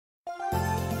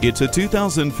It's a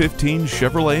 2015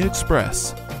 Chevrolet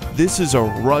Express. This is a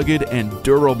rugged and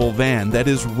durable van that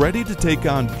is ready to take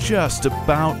on just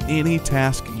about any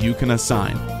task you can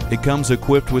assign. It comes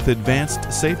equipped with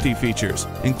advanced safety features,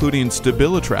 including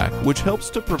StabiliTrak, which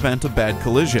helps to prevent a bad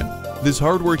collision. This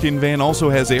hardworking van also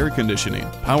has air conditioning,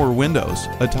 power windows,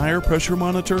 a tire pressure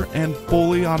monitor, and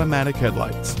fully automatic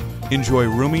headlights. Enjoy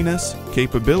roominess,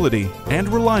 capability, and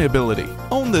reliability.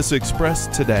 Own this Express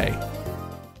today.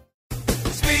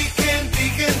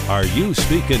 Are you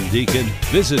speaking Deacon?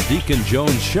 Visit Deacon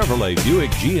Jones Chevrolet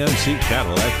Buick GMC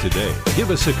Cadillac today.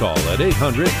 Give us a call at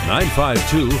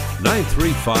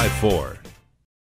 800-952-9354.